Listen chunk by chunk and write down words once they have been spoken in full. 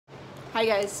Hi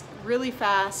guys, really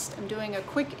fast. I'm doing a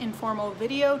quick informal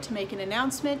video to make an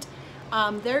announcement.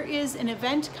 There is an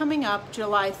event coming up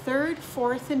July 3rd,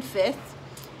 4th, and 5th.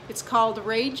 It's called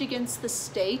Rage Against the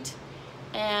State,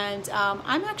 and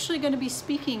I'm actually going to be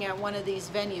speaking at one of these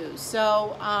venues.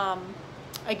 So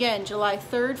again, July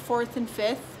 3rd, 4th, and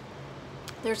 5th.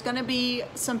 There's going to be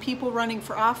some people running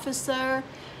for office there,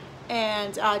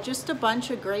 and just a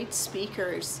bunch of great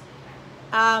speakers.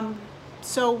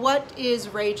 So what is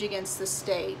Rage Against the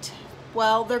State?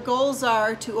 Well, their goals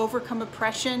are to overcome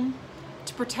oppression,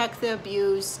 to protect the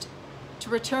abused, to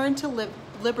return to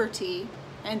liberty,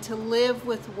 and to live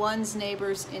with one's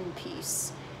neighbors in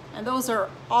peace. And those are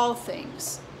all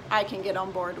things I can get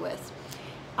on board with.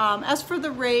 As for the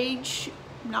rage,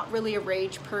 I'm not really a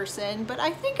rage person, but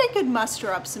I think I could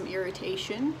muster up some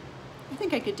irritation. I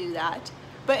think I could do that.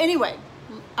 But anyway,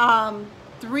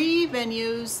 3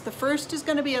 venues. The first is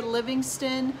going to be at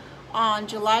Livingston on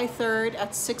July 3rd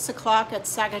at 6 o'clock at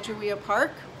Sacajawea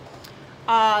Park.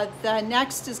 The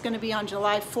next is going to be on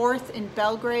July 4th in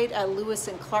Belgrade at Lewis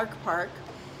and Clark Park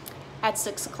at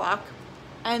 6 o'clock.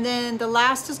 And then the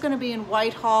last is going to be in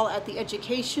Whitehall at the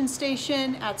Education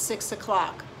Station at 6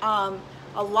 o'clock.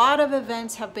 A lot of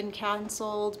events have been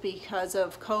canceled because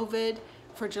of COVID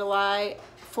for July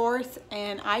 4th,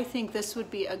 and I think this would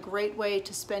be a great way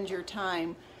to spend your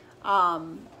time.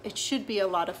 It should be a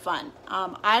lot of fun.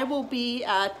 I will be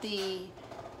at the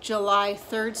July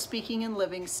 3rd speaking in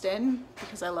Livingston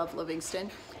because I love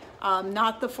Livingston.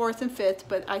 Not the 4th and 5th,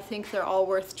 but I think they're all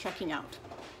worth checking out.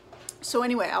 So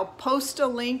anyway, I'll post a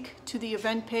link to the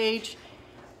event page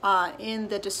in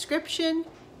the description,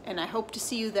 and I hope to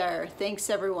see you there. Thanks,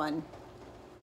 everyone.